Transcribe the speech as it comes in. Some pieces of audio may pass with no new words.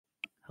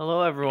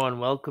Hello, everyone.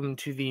 Welcome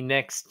to the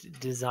next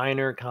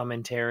designer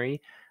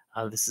commentary.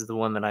 This is the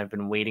one that I've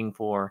been waiting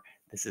for.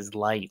 This is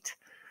Light.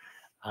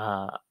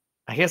 Uh,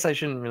 I guess I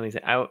shouldn't really say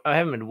I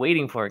haven't been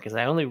waiting for it because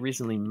I only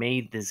recently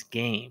made this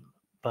game,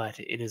 but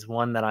it is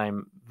one that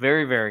I'm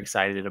very, very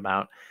excited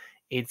about.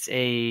 It's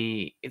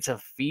a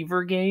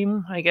fever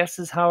game, I guess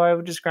is how I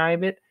would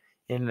describe it,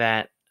 in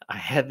that I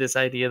had this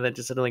idea that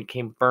just suddenly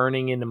came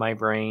burning into my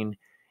brain,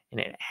 and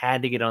it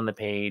had to get on the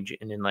page,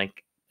 and in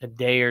like a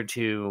day or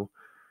two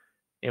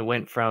it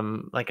went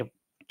from like a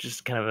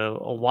just kind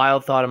of a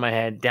wild thought in my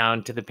head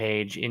down to the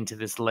page into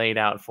this laid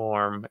out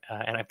form,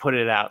 and I put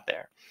it out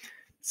there.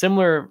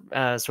 Similar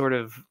sort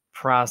of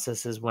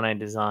processes when I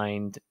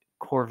designed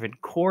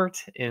Corvid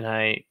Court, and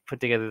I put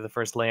together the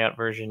first layout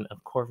version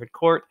of Corvid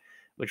Court,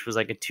 which was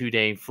like a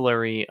 2-day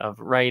flurry of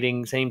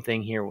writing. Same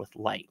thing here with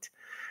Light.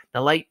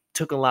 Now, Light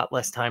took a lot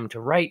less time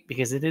to write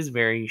because it is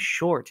very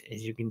short.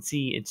 As you can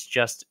see, it's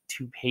just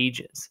 2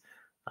 pages.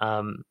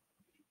 Um,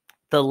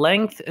 the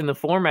length and the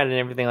format and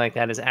everything like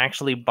that is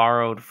actually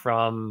borrowed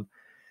from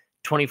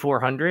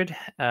 2400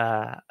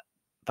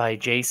 by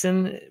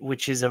Jason,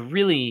 which is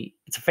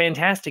it's a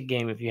fantastic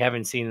game if you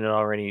haven't seen it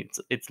already.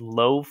 It's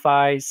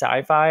lo-fi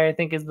sci-fi, I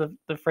think is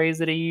the phrase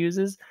that he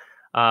uses.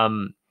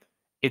 Um,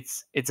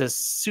 it's a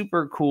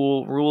super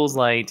cool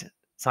rules-light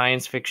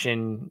science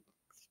fiction,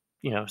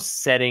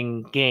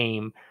 setting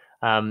game,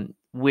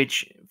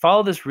 which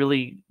follow this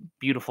really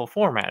beautiful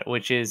format,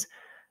 which is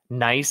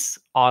nice,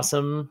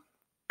 awesome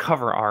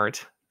cover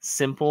art,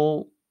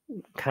 simple,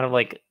 kind of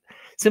like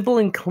simple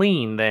and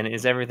clean, then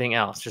is everything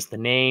else, just the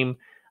name,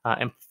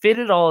 and fit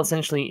it all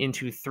essentially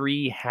into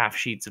 3 half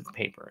sheets of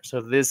paper. So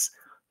this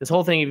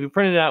whole thing, if you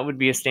print it out, would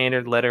be a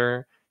standard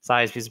letter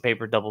size piece of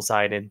paper,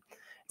 double-sided.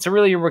 So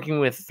really, you're working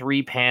with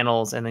 3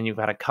 panels, and then you've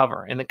got a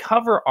cover. And the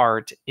cover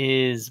art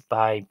is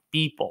by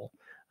Beeple,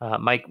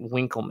 Mike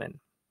Winkleman,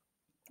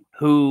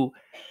 who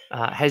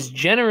has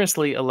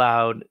generously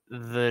allowed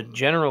the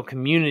general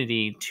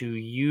community to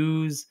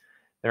use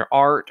their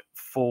art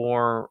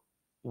for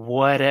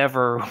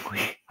whatever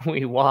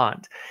we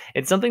want.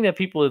 It's something that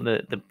people in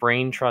the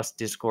Brain Trust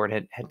Discord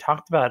had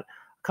talked about a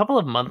couple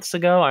of months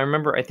ago.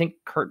 I think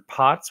Kurt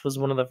Potts was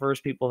one of the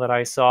first people that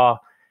I saw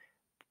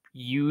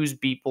use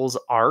Beeple's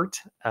art,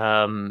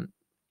 and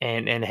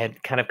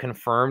had kind of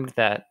confirmed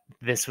that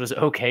this was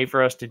okay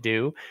for us to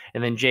do.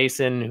 And then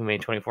Jason, who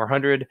made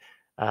 2400,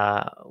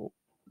 kind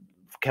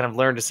of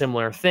learned a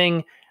similar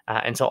thing.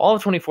 And so all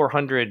of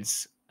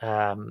 2400's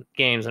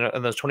games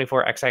and those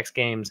 24XX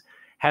games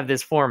have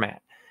this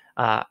format.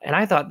 And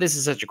I thought, this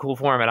is such a cool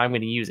format, I'm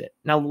going to use it.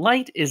 Now,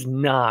 Light is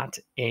not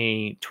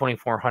a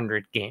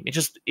 2400 game. It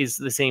just is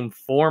the same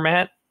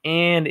format,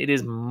 and it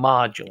is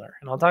modular.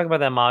 And I'll talk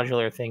about that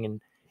modular thing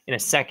in a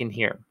second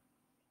here.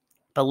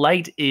 But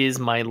Light is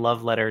my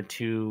love letter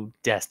to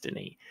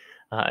Destiny.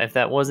 If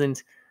that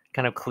wasn't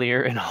kind of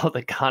clear in all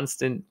the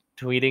constant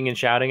tweeting and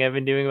shouting I've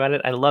been doing about it,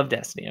 I love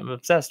Destiny. I'm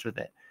obsessed with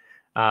it.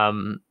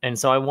 And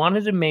so I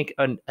wanted to make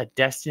a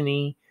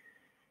Destiny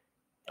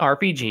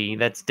RPG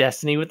that's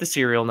Destiny with the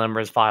serial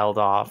numbers filed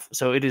off.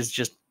 So it is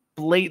just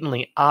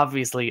blatantly,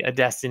 obviously a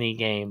Destiny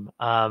game.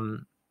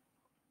 And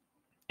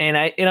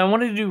I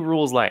wanted to do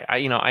rules-lite.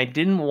 I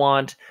didn't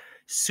want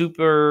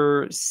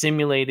super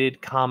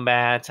simulated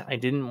combat. I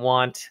didn't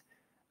want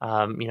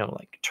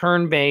like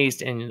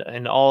turn-based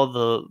and all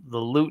the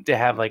loot to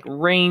have like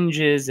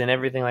ranges and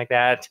everything like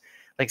that,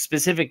 like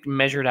specific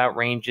measured out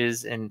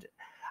ranges. And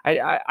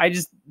I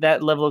just,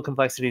 that level of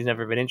complexity has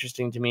never been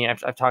interesting to me.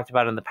 I've talked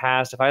about it in the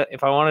past.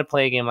 If I want to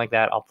play a game like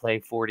that, I'll play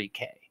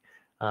 40K.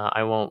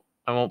 I won't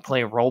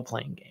play a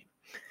role-playing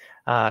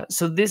game.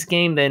 So this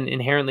game then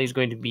inherently is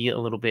going to be a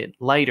little bit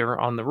lighter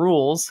on the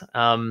rules.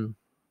 And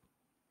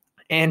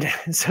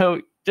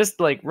so just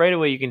like right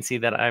away, you can see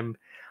that I'm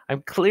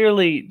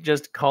clearly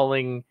just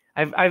calling.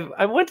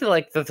 I went to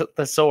like the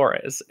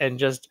thesaurus and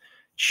just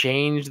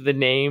changed the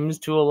names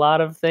to a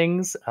lot of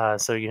things.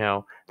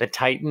 So the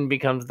Titan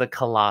becomes the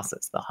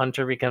Colossus, the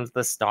Hunter becomes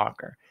the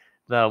Stalker,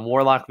 the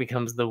Warlock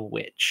becomes the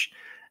Witch,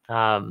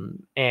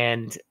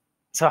 and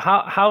so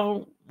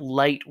how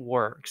Light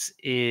works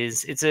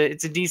is it's a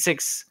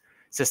D6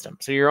 system.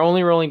 So you're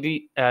only rolling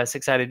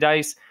 6-sided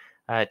dice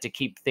to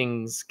keep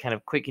things kind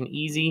of quick and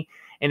easy,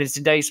 and it's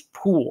a dice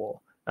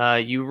pool.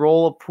 You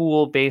roll a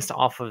pool based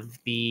off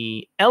of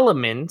the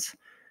element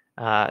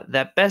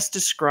that best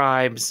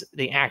describes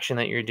the action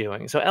that you're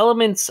doing. So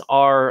elements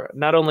are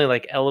not only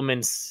like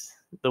elements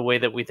the way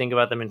that we think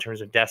about them in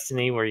terms of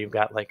Destiny, where you've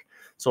got like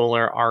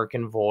solar, arc,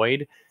 and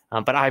void,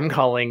 but I'm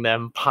calling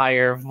them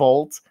pyre,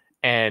 volt,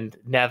 and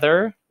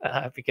nether,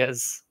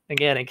 because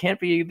again, it can't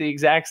be the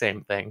exact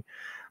same thing.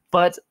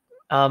 But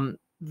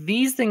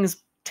these things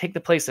take the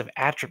place of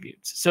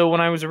attributes. So when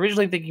I was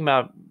originally thinking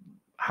about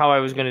how I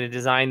was going to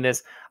design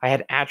this, I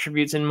had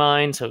attributes in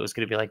mind. So it was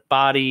going to be like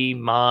body,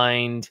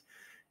 mind,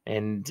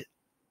 and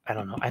I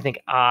don't know, I think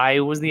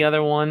I was the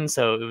other one.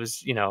 So it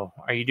was,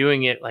 are you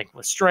doing it like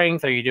with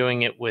strength? Are you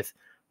doing it with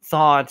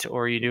thought?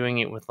 Or are you doing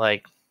it with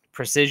like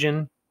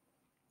precision?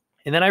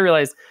 And then I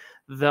realized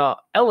the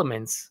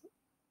elements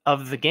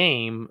of the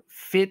game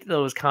fit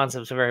those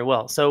concepts very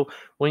well. So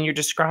when you're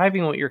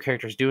describing what your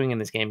character is doing in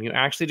this game, you're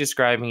actually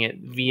describing it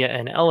via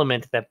an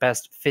element that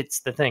best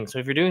fits the thing. So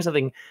if you're doing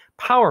something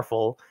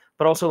powerful,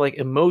 but also like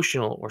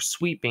emotional or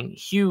sweeping,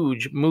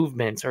 huge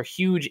movements or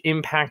huge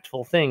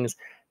impactful things,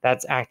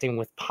 that's acting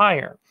with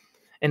pyre.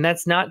 And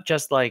that's not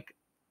just like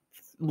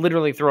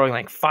literally throwing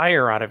like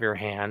fire out of your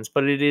hands,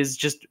 but it is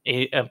just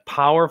a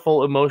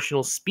powerful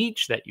emotional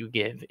speech that you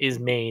give is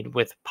made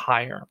with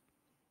pyre,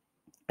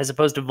 as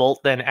opposed to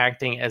Volt then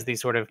acting as the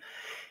sort of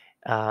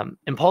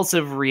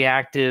impulsive,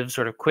 reactive,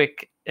 sort of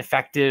quick,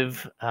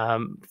 effective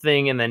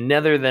thing, and then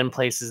Nether then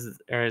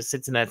places or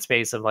sits in that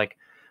space of like,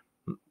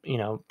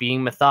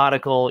 being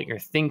methodical. You're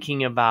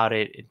thinking about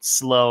it. It's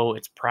slow.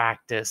 It's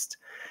practiced.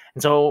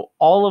 And so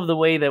all of the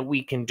way that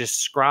we can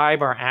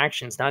describe our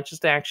actions, not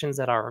just actions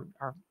that are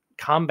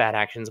combat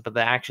actions, but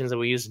the actions that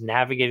we use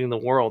navigating the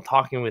world,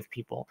 talking with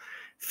people,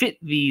 fit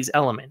these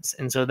elements.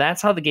 And so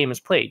that's how the game is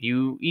played.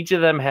 Each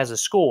of them has a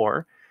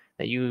score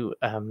that you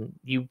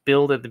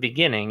build at the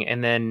beginning,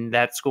 and then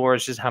that score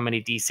is just how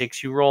many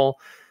d6 you roll.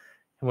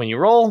 And when you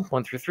roll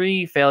 1 through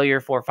 3, failure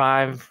 4,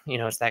 5,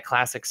 it's that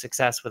classic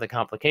success with a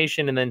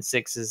complication, and then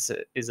 6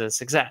 is a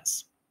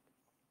success.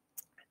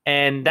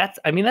 And that's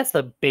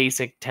the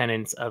basic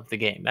tenets of the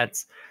game.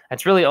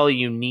 That's really all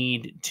you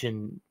need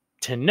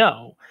to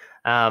know.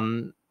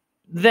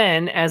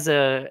 Then as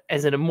an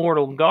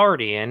immortal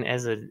guardian,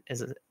 as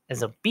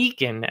a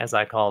beacon, as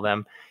I call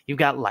them, you've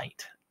got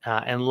light.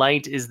 And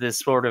light is this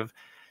sort of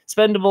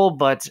spendable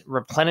but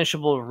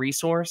replenishable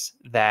resource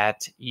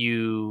that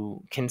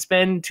you can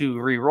spend to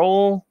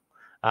re-roll.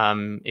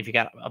 If you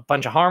got a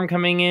bunch of harm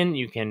coming in,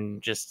 you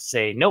can just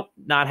say, nope,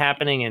 not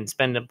happening, and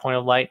spend a point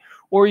of light.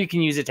 Or you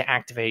can use it to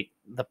activate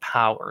the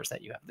powers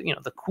that you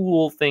have, the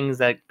cool things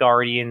that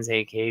guardians,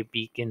 aka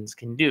beacons,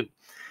 can do.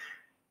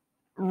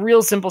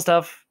 Real simple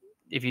stuff.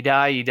 If you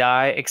die, you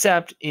die,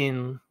 except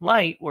in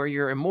light, where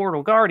you're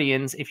immortal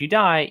guardians, if you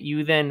die,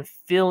 you then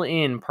fill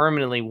in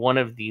permanently one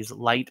of these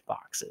light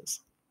boxes,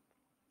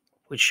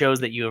 which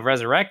shows that you have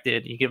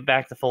resurrected. You give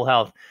back the full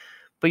health,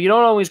 but you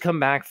don't always come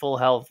back full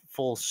health,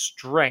 full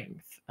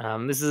strength.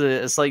 This is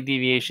a slight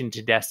deviation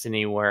to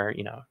Destiny, where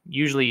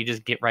usually you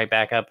just get right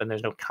back up and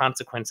there's no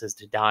consequences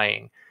to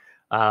dying.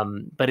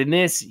 But in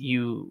this,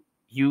 you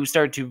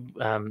start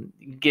to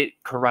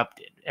get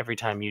corrupted every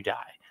time you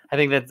die. I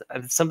think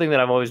that's something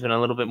that I've always been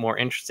a little bit more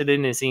interested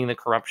in, is seeing the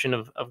corruption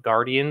of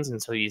guardians. And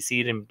so you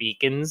see it in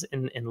beacons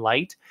in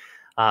light.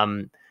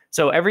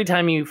 So every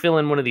time you fill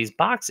in one of these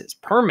boxes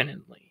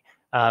permanently,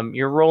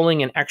 you're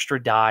rolling an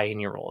extra die in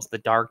your rolls, the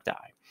dark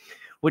die,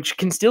 which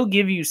can still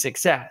give you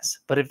success.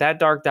 But if that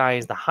dark die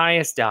is the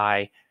highest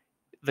die,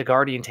 the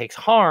guardian takes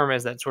harm,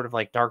 as that sort of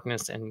like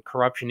darkness and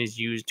corruption is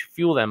used to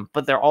fuel them,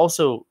 but they're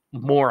also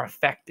more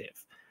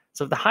effective.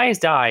 So if the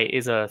highest die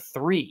is a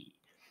 3,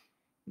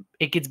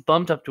 it gets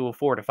bumped up to a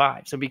 4 to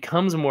 5. So it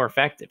becomes more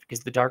effective because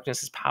the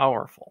darkness is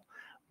powerful,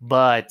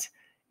 but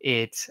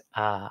it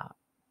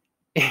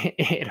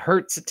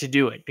hurts to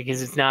do it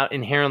because it's not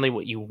inherently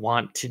what you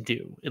want to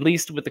do, at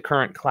least with the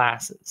current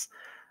classes.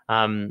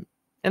 And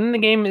then the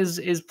game is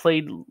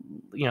played,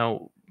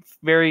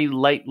 very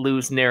light,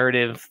 loose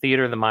narrative,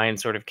 theater of the mind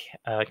sort of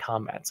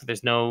combat. So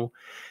there's no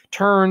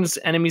turns.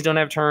 Enemies don't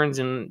have turns,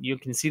 and you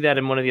can see that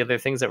in one of the other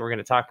things that we're going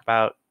to talk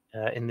about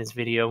in this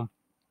video.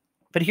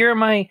 But here are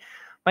my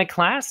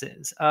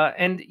classes,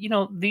 and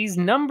these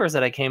numbers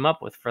that I came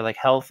up with for like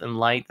health and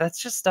light, that's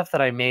just stuff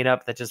that I made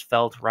up that just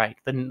felt right.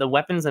 The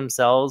weapons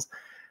themselves,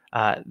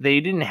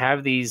 they didn't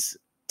have these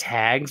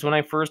tags when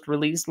I first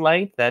released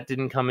light. That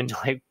didn't come until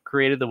I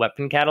created the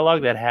weapon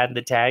catalog that had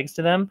the tags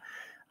to them.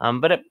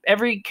 But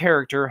every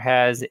character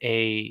has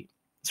a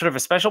sort of a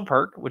special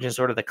perk, which is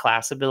sort of the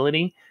class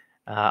ability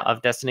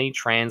of Destiny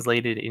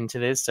translated into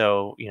this.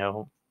 So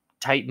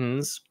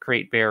Titans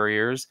create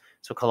barriers.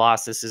 So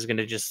Colossus is going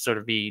to just sort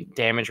of be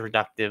damage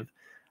reductive.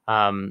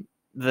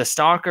 The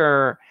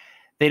Stalker,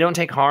 they don't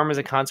take harm as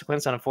a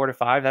consequence on a 4 to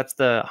 5. That's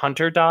the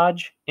Hunter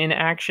dodge in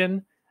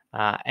action.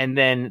 And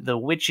then the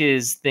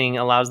Witches thing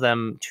allows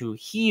them to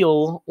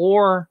heal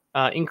or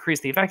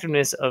increase the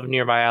effectiveness of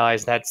nearby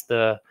allies. That's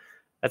the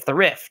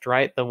Rift,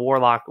 right? The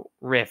Warlock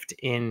Rift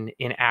in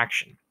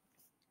action.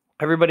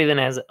 Everybody then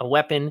has a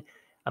weapon,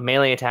 a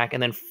melee attack,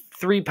 and then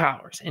 3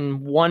 powers, and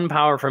 1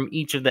 power from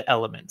each of the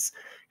elements.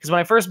 Because when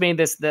I first made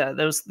this,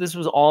 this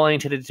was all I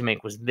intended to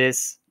make, was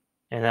this,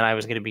 and then I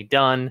was going to be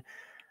done.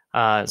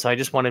 So I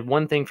just wanted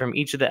 1 thing from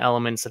each of the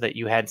elements so that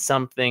you had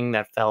something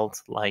that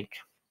felt like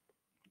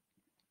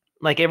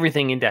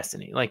everything in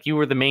Destiny. Like you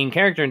were the main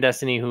character in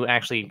Destiny who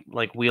actually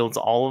like wields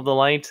all of the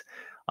light,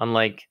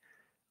 unlike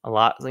a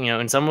lot,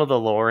 in some of the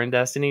lore in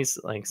Destinies,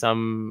 like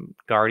some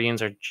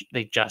guardians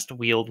they just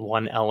wield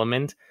 1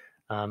 element.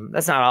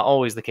 That's not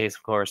always the case,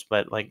 of course,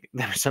 but like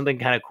there's something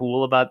kind of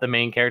cool about the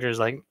main characters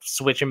like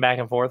switching back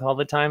and forth all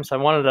the time. So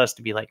I wanted us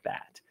to be like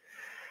that.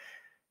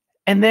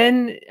 And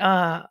then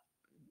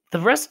the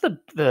rest of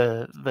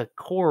the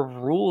core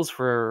rules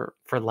for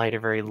light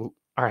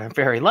are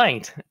very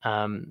light.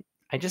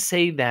 I just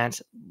say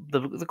that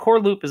the core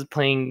loop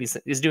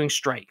is doing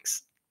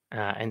strikes.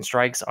 and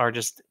strikes are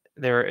just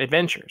they're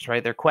adventures,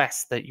 right? They're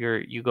quests that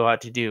you go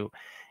out to do.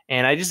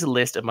 And I just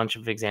list a bunch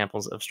of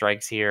examples of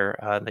strikes here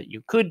that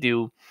you could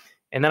do,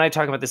 and then I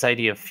talk about this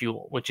idea of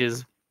fuel, which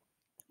is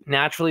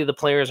naturally the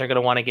players are going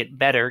to want to get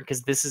better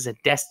because this is a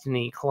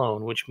Destiny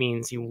clone, which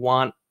means you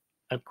want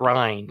a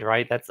grind,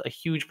 right? That's a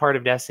huge part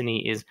of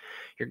Destiny is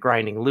you're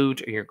grinding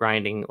loot or you're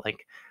grinding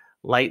like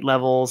light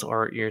levels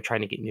or you're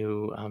trying to get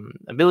new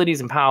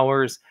abilities and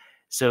powers.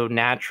 So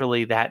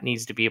naturally that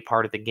needs to be a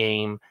part of the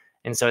game.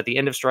 And so at the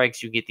end of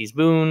strikes, you get these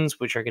boons,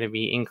 which are going to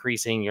be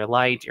increasing your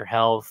light, your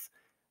health,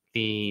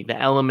 the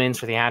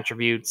elements or the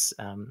attributes,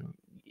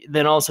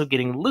 then also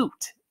getting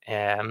loot.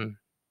 And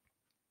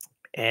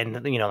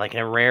like in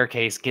a rare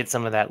case, get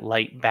some of that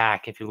light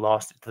back if you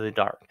lost it to the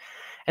dark.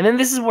 And then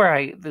this is where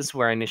I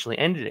initially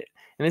ended it.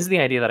 And this is the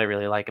idea that I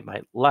really like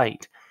about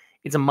light.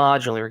 It's a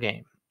modular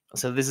game.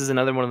 So this is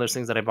another one of those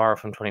things that I borrow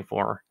from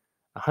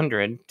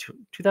 2400,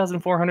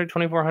 2400,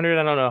 2400.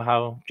 I don't know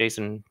how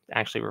Jason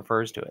actually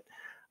refers to it.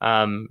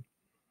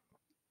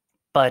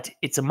 But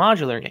it's a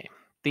modular game.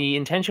 The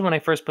intention when I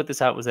first put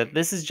this out was that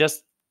this is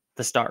just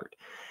the start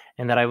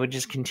and that I would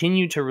just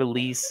continue to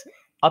release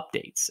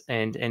updates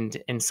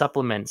and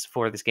supplements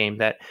for this game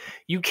that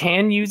you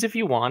can use if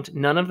you want.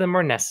 None of them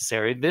are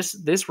necessary.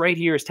 This right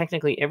here is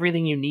technically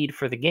everything you need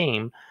for the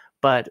game,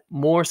 but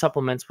more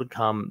supplements would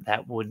come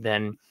that would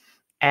then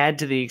add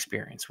to the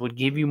experience, would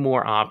give you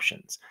more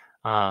options.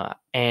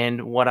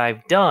 And what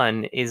I've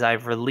done is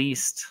I've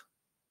released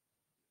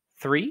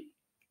 3.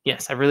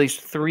 Yes, I've released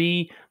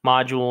 3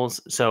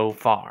 modules so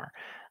far.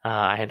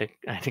 I had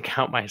to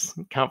count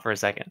for a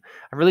second.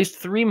 I've released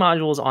 3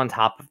 modules on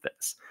top of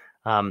this.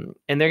 And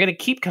they're going to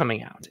keep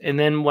coming out. And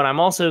then what I'm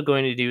also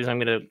going to do is I'm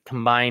going to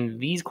combine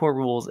these core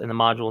rules and the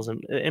modules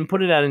and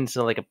put it out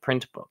into like a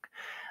print book.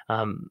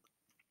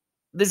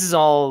 This is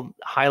all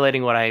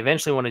highlighting what I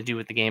eventually want to do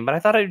with the game, but I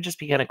thought it would just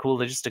be kind of cool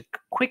to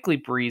quickly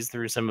breeze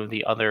through some of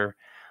the other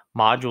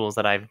modules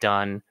that I've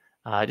done,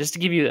 just to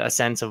give you a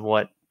sense of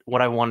what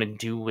I want to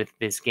do with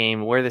this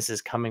game, where this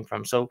is coming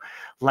from. So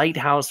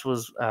Lighthouse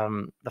was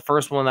the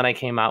first one that I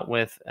came out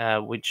with,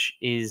 which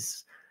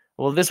is...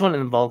 Well, this one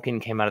and Vulcan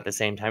came out at the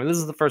same time. This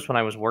is the first one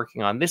I was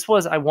working on.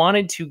 I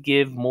wanted to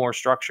give more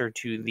structure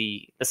to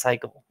the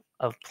cycle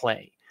of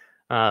play,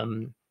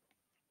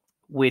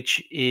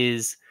 which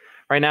is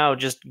right now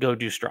just go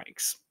do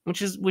strikes,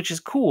 which is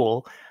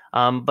cool.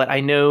 But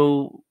I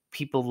know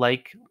people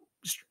like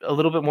a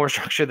little bit more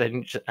structure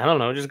than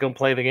just go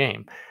play the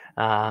game.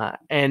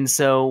 And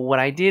so what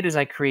I did is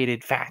I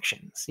created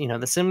factions,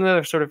 the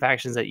similar sort of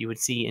factions that you would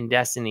see in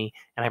Destiny,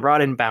 and I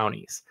brought in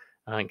bounties.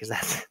 Because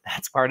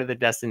that's part of the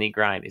Destiny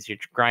grind is you're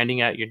grinding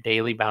out your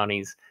daily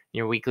bounties,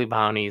 your weekly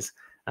bounties,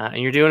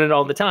 and you're doing it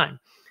all the time.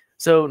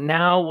 So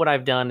now what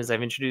I've done is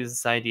I've introduced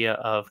this idea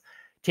of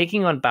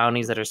taking on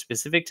bounties that are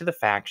specific to the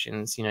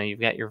factions.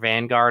 You've got your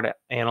Vanguard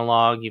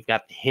analog, you've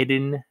got the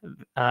hidden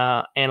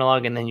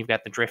analog, and then you've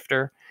got the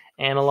Drifter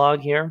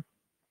analog here.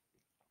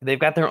 They've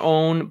got their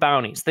own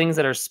bounties, things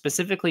that are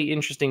specifically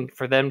interesting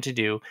for them to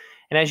do.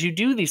 And as you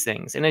do these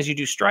things, and as you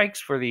do strikes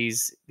for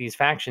these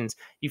factions,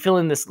 you fill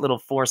in this little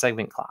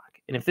 4-segment clock.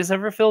 And if this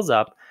ever fills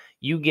up,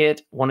 you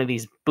get one of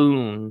these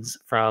boons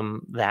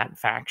from that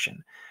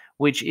faction,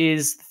 which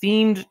is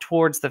themed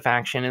towards the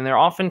faction. And they're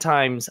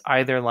oftentimes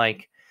either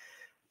like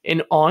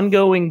an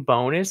ongoing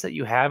bonus that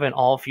you have in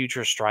all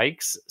future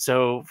strikes.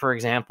 So, for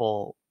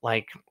example,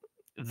 like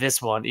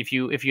this one, if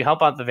you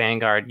help out the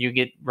Vanguard, you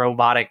get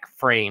robotic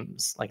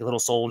frames, like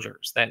little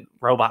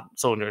robot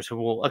soldiers who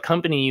will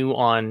accompany you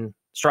on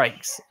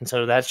strikes. And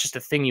so that's just a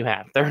thing you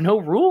have. There are no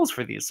rules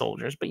for these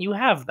soldiers, but you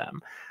have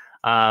them.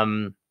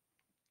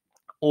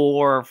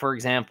 Or, for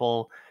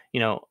example,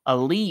 a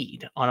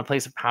lead on a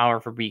place of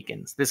power for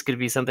beacons. This could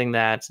be something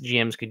that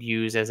GMs could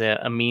use as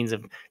a means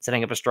of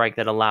setting up a strike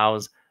that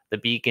allows the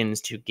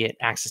beacons to get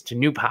access to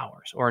new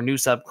powers or a new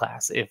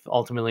subclass if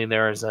ultimately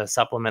there is a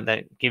supplement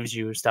that gives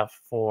you stuff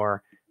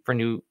for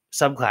new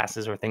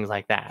subclasses or things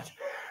like that.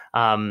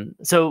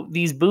 So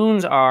these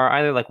boons are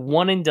either like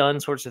one and done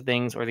sorts of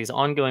things or these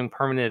ongoing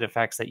permanent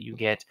effects that you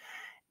get.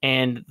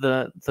 And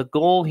the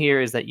goal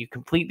here is that you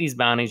complete these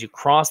bounties, you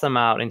cross them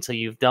out until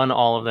you've done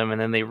all of them,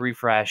 and then they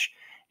refresh.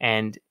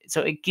 And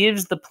so it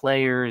gives the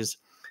players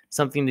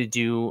something to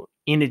do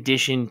in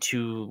addition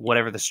to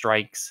whatever the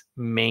strike's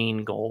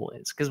main goal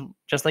is. Because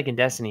just like in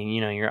Destiny,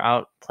 you're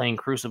out playing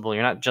Crucible.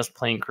 You're not just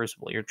playing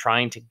Crucible. You're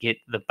trying to get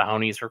the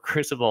bounties for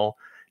Crucible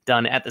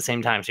done at the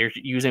same time. So you're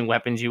using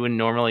weapons you wouldn't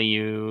normally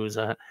use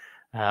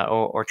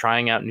or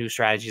trying out new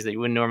strategies that you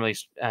wouldn't normally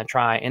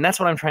try. And that's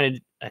what I'm trying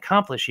to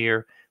accomplish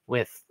here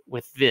with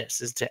this,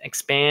 is to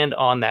expand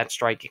on that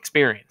strike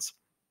experience.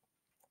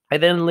 I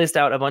then list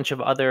out a bunch of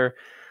other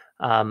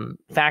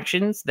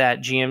factions that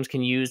GMs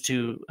can use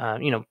to,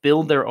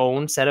 build their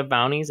own set of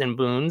bounties and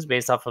boons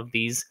based off of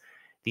these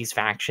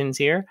factions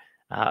here.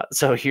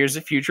 So here's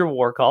a future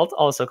war cult,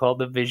 also called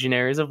the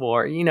Visionaries of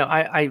War.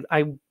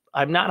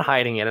 I'm not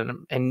hiding it,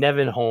 and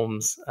Nevin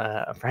Holmes,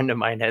 a friend of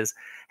mine, has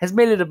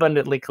made it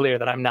abundantly clear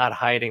that I'm not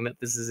hiding that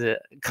this is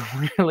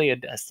clearly a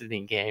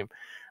Destiny game.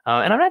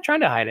 And I'm not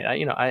trying to hide it.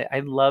 I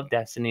love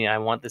Destiny. I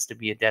want this to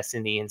be a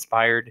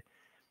Destiny-inspired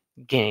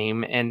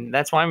game, and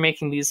that's why I'm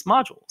making these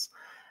modules.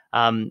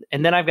 And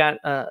then I've got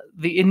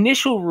the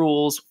initial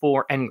rules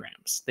for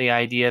engrams. The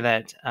idea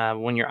that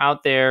when you're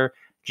out there,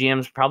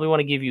 GMs probably want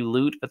to give you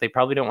loot, but they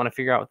probably don't want to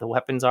figure out what the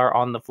weapons are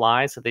on the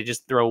fly. So they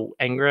just throw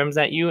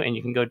engrams at you, and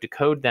you can go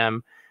decode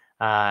them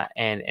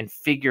and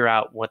figure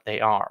out what they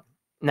are.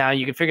 Now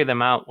you can figure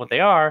them out what they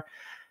are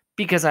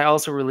because I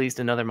also released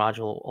another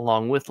module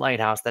along with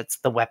Lighthouse. That's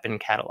the weapon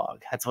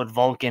catalog. That's what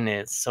Vulcan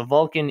is. So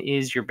Vulcan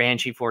is your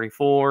Banshee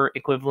 44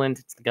 equivalent.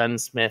 It's the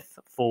gunsmith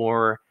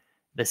for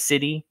the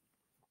city.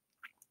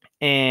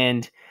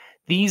 And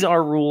these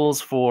are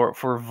rules for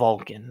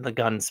Vulcan, the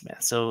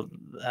gunsmith. So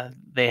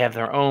they have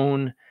their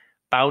own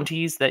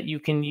bounties that you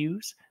can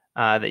use,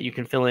 that you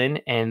can fill in,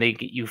 and they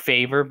get you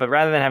favor. But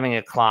rather than having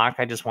a clock,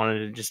 I just wanted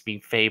to just be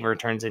favor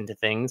turns into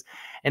things.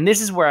 And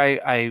this is where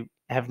I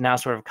have now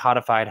sort of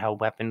codified how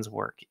weapons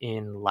work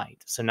in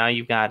Light. So now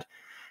you've got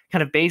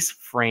kind of base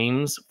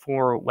frames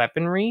for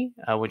weaponry,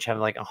 which have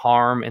like a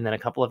harm and then a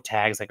couple of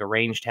tags, like a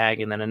range tag,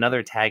 and then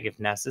another tag if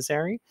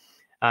necessary.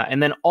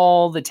 And then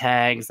all the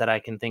tags that I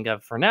can think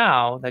of for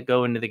now that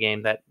go into the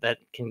game that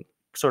can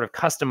sort of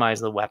customize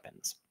the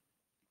weapons.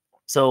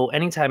 So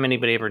anytime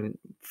anybody ever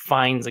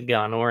finds a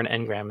gun or an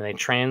engram and they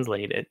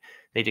translate it,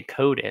 they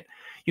decode it,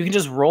 you can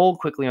just roll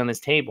quickly on this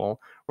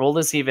table, roll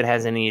to see if it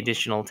has any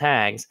additional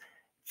tags,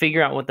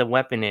 figure out what the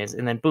weapon is,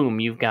 and then boom,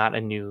 you've got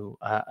a new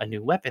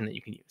weapon that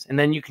you can use. And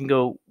then you can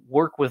go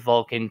work with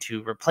Vulcan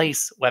to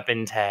replace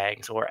weapon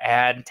tags or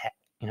add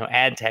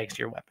tags to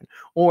your weapon.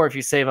 Or if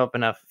you save up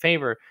enough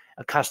favor,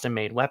 a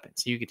custom-made weapon.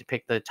 So you get to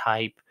pick the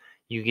type,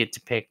 you get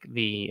to pick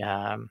the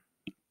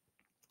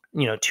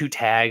 2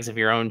 tags of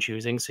your own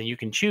choosing. So you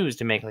can choose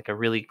to make like a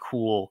really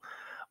cool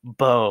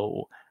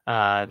bow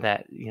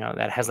that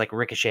has like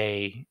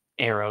ricochet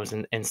arrows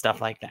and stuff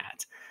like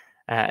that.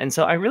 And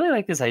so I really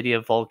like this idea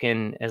of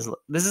Vulcan as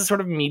this is sort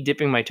of me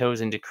dipping my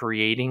toes into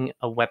creating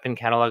a weapon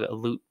catalog, a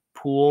loot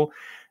pool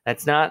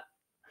that's not.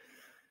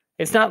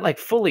 It's not like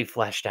fully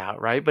fleshed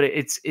out, right? But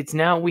it's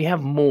now we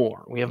have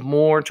more. We have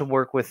more to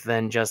work with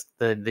than just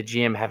the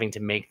GM having to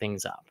make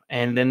things up.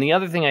 And then the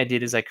other thing I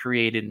did is I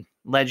created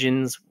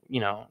legends.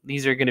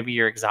 These are going to be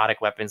your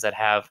exotic weapons that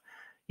have,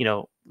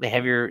 they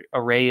have your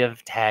array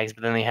of tags,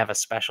 but then they have a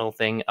special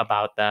thing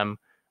about them.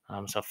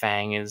 So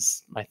Fang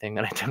is my thing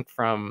that I took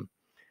from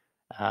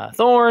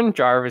Thorn,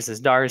 Jarvis is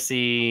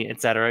Darcy,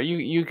 etc.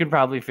 You could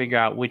probably figure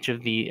out which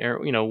of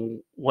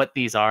what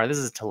these are. This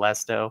is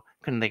Telesto.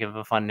 Couldn't think of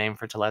a fun name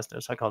for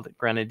Telesto, so I called it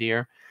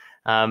Grenadier.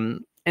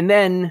 And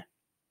then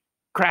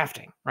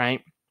crafting,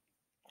 right?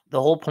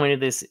 The whole point of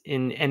this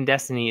in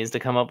Destiny is to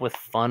come up with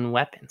fun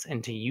weapons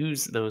and to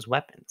use those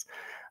weapons.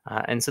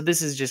 And so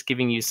this is just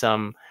giving you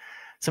some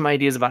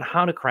ideas about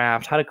how to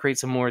craft, how to create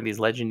some more of these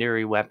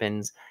legendary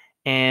weapons.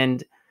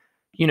 And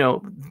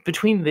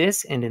between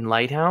this and in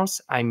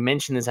Lighthouse, I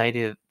mentioned this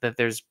idea that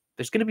there's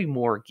going to be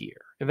more gear.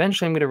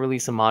 Eventually, I'm going to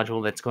release a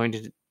module that's going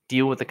to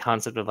deal with the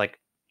concept of like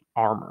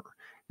armor.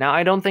 Now,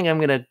 I don't think I'm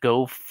going to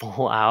go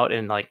full out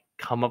and like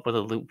come up with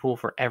a loot pool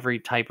for every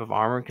type of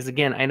armor because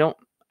again, I'm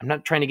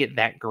not trying to get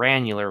that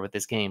granular with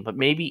this game, but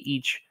maybe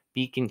each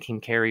beacon can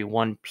carry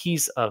one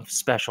piece of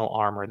special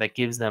armor that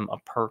gives them a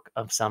perk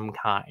of some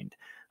kind.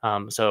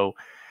 So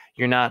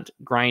you're not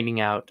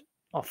grinding out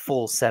a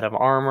full set of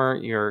armor,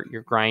 you're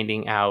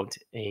grinding out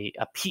a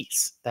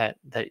piece that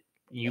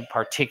you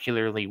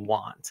particularly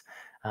want.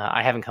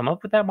 I haven't come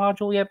up with that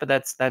module yet, but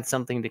that's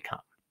something to come.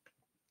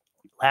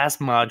 Last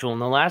module,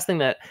 and the last thing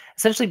that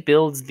essentially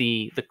builds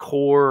the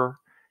core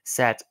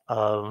set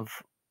of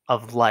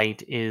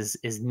Light is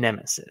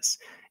Nemesis.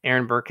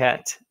 Aaron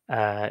Burkett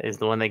is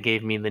the one that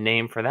gave me the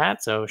name for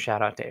that, so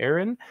shout out to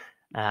Aaron.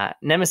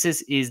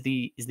 Nemesis is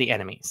the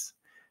enemies.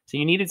 So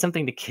you needed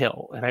something to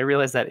kill. And I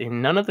realized that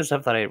in none of the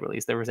stuff that I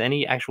released, there was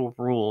any actual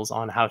rules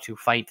on how to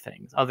fight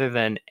things other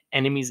than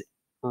enemies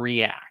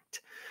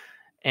react.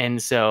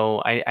 And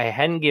so I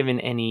hadn't given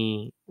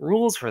any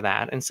rules for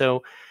that. And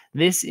so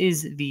this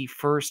is the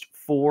first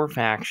 4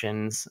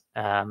 factions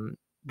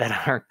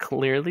that are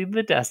clearly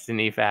the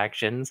Destiny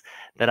factions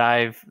that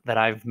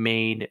I've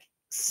made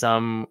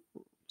some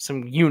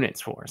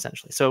units for,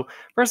 essentially. So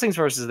first things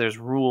first is there's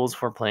rules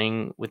for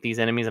playing with these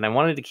enemies, and I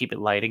wanted to keep it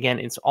light. Again,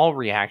 it's all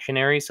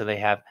reactionary, so they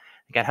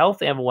got health,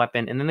 they have a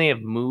weapon, and then they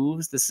have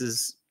moves. This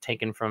is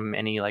taken from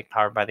any like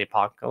Powered by the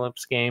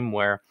Apocalypse game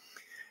where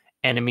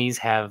enemies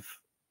have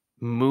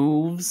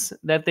moves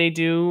that they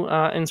do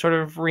in sort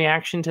of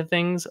reaction to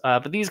things.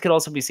 But these could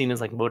also be seen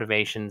as like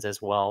motivations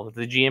as well.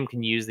 The GM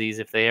can use these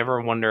if they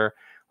ever wonder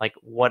like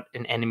what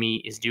an enemy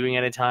is doing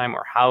at a time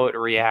or how it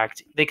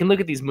reacts. They can look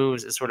at these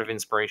moves as sort of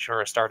inspiration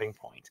or a starting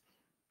point.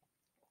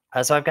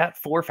 So I've got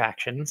 4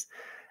 factions,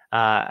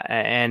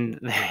 and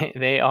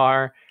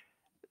they're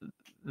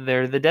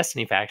the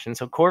Destiny faction.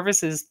 So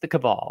Corvus is the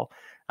Cabal.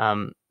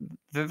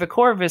 They're the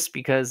Corvus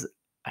because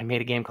I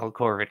made a game called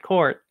Corvid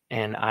Court,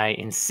 and I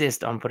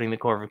insist on putting the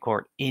Corvid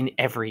Court in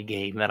every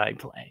game that I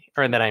play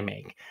or that I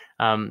make.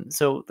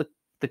 So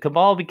the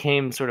Cabal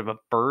became sort of a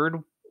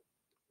bird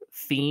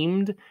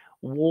themed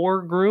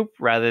war group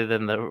rather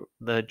than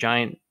the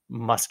giant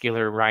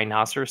muscular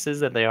rhinoceroses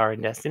that they are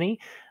in Destiny.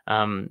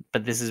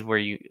 But this is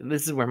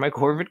where my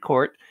Corvid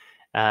Court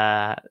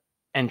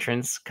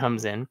entrance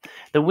comes in.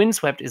 The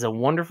Windswept is a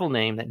wonderful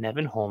name that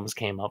Nevin Holmes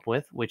came up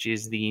with, which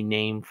is the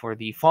name for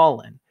the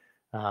Fallen,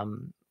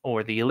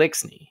 or the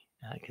Elixni,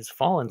 because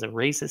Fallen's a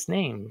racist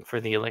name for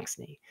the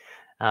Elixni.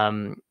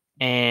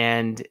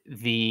 And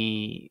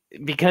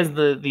because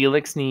the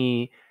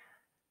Elixni,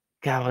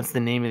 God, what's the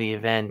name of the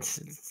event?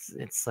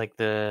 It's like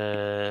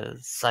the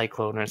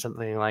Cyclone or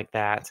something like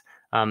that.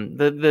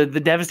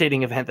 The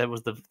devastating event that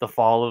was the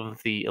fall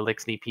of the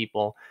Elixni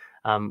people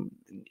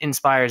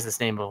inspires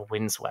this name of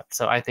Windswept.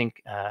 So I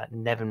think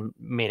Nevin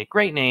made a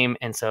great name,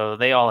 and so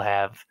they all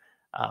have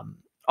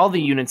all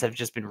the units have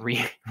just been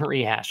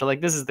rehashed. So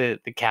like this is the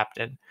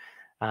captain,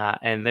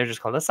 and they're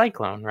just called a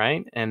Cyclone,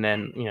 right? And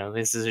then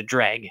this is a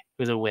Dreg,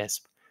 who's a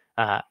Wisp,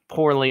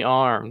 poorly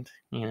armed,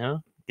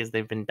 because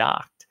they've been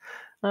docked.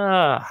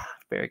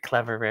 Very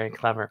clever, very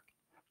clever.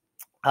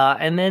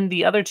 And then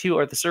the other two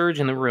are the Surge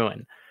and the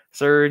Ruin.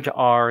 Surge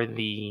are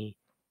the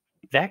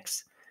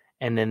Vex,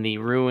 and then the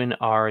Ruin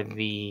are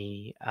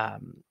the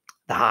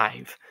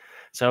Hive.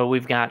 So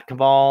we've got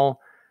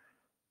Cabal,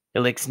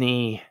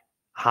 Elixni,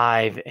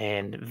 Hive,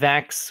 and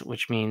Vex,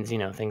 which means,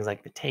 things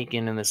like the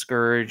Taken and the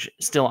Scourge,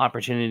 still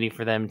opportunity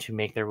for them to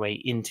make their way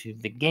into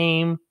the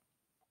game.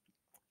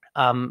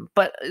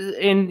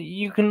 And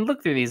you can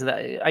look through these.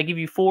 I give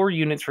you 4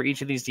 units for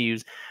each of these to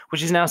use,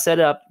 which is now set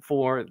up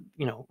for,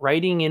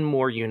 writing in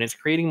more units,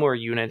 creating more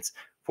units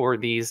for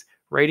these,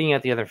 writing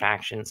out the other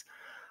factions.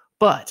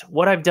 But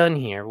what I've done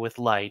here with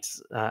Light,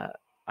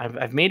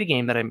 I've made a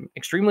game that I'm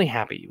extremely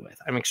happy with.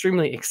 I'm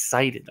extremely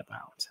excited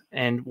about.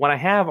 And what I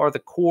have are the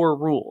core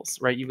rules,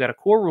 right? You've got a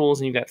core rules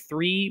and you've got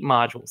 3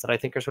 modules that I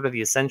think are sort of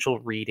the essential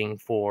reading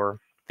for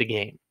the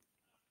game.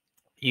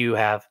 You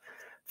have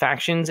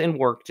factions and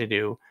work to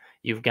do.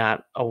 You've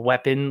got a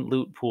weapon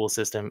loot pool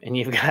system, and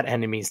you've got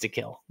enemies to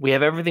kill. We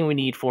have everything we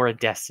need for a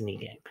Destiny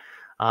game.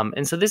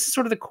 And so this is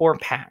sort of the core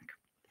pack.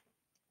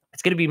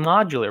 It's going to be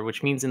modular,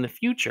 which means in the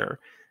future,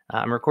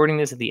 I'm recording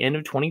this at the end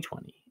of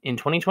 2020. In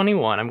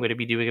 2021, I'm going to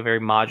be doing a very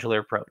modular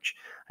approach.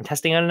 I'm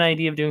testing out an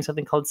idea of doing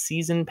something called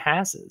season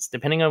passes.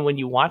 Depending on when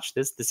you watch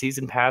this, the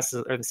season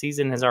passes or the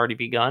season has already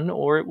begun,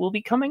 or it will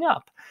be coming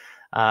up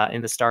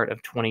in the start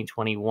of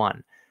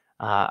 2021.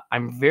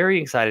 I'm very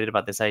excited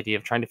about this idea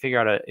of trying to figure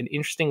out an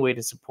interesting way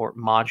to support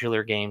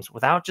modular games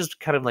without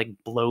just kind of like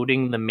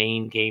bloating the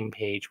main game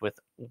page with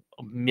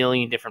a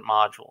million different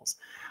modules.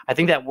 I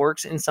think that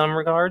works in some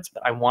regards,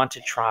 but I want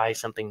to try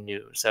something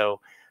new.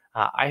 So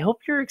I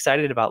hope you're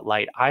excited about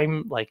Light.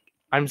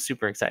 I'm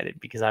super excited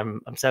because I'm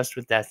obsessed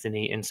with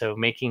Destiny, and so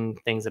making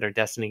things that are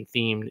Destiny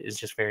themed is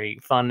just very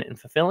fun and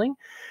fulfilling.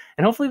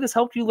 And hopefully this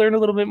helped you learn a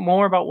little bit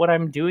more about what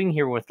I'm doing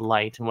here with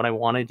Light and what I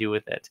want to do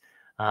with it.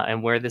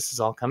 And where this is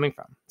all coming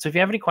from. So if you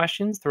have any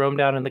questions, throw them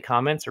down in the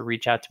comments or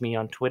reach out to me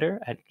on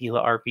Twitter at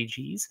Gila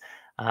RPGs.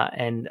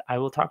 And I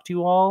will talk to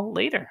you all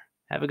later.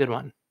 Have a good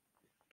one.